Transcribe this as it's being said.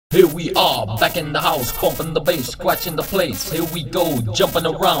we are, back in the house, bumping the bass, scratching the place. Here we go, jumping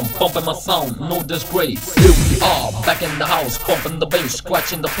around, bumping my sound, no disgrace. Here we are, back in the house, bumping the bass,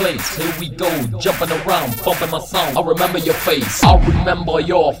 scratching the place. Here we go, jumping around, bumping my sound. I'll remember your face, I'll remember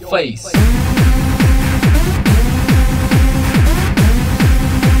your face.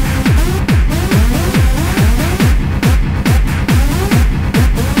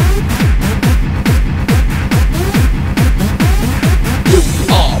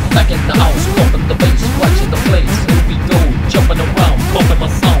 Back in the house, bumping the bass, scratching the place. Here we go, jumping around, bumping my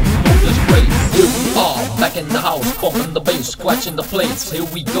sound, no disgrace. Here we are, back in the house, bumping the bass, scratching the place. Here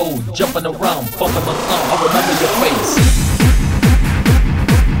we go, jumping around, bumping my sound. I'll remember your face.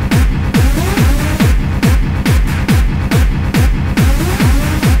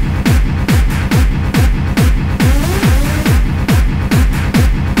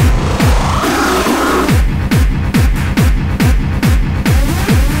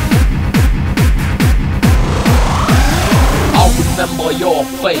 Remember your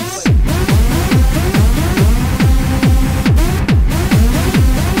face.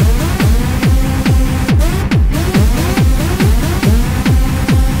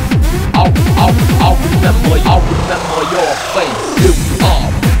 I'll remember your face. Here we are,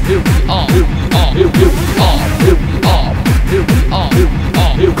 here we are, here we are, here we are, here we are, here we are, here we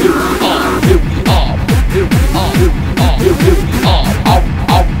are, here we are, here we are, here we are, here we are, here we are.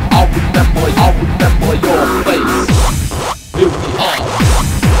 I'll remember your face. Here we are.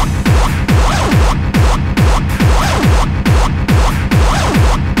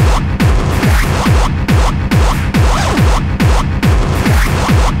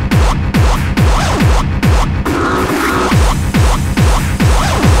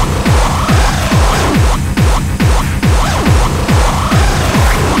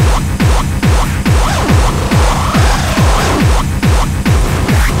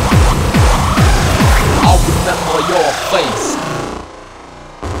 Your face.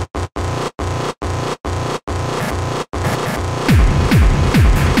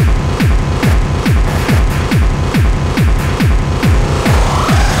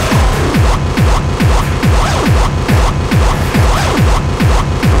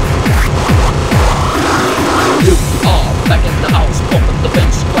 Here we are, back in the house, bumping the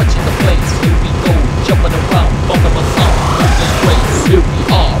bass, scratching the place. Here we go, jumping around, bumping my sound, no disgrace. Here we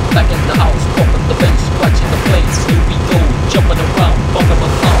are, back in the house, bumping the bass, scratching the place. Here we go, jumping around, bumping my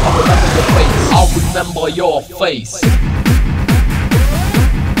sound. I'll remember your face. I'll remember your face.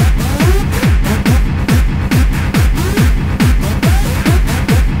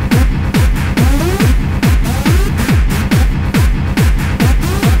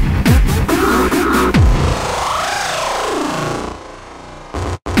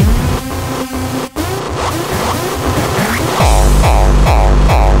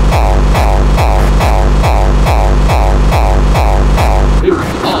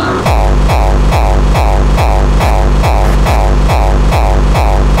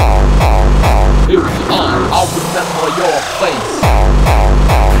 I'll remember your face.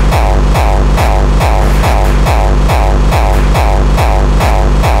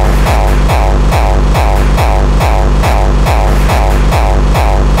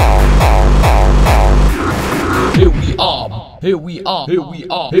 Here we are, here we are, here we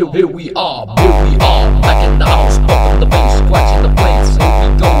are, here we are, here we are, back in the house, bumping the bass, scratching the place. Here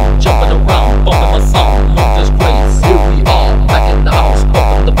we go, jumping around, bumping my sound, no disgrace. Here we are, back in the house,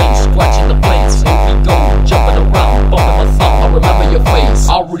 bumping the bass, scratching the place. Here we go, jumping around, bumping my sound. I'll remember your face.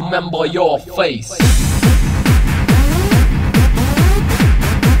 I'll remember your face.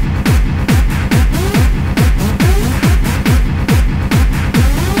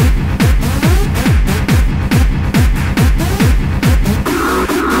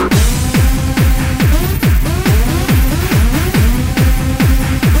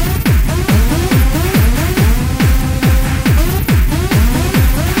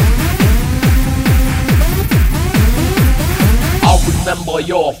 Remember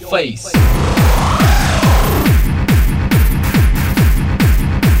your face.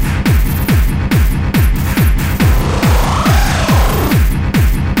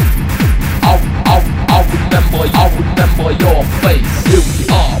 I'll remember your face. Here we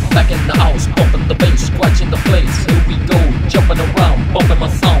are, back in the house, bumping the bass, scratching the place. Here we go, jumping around, bumping my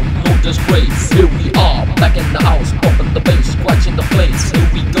sound, no disgrace. Here we are, back in the house, bumping the bass, scratching the place. Here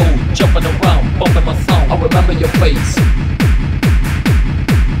we go, jumping around, bumping my sound. I'll remember your face.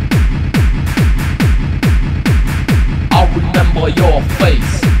 I'll remember your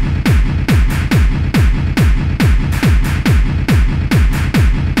face.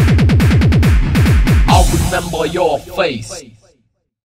 I'll remember your face.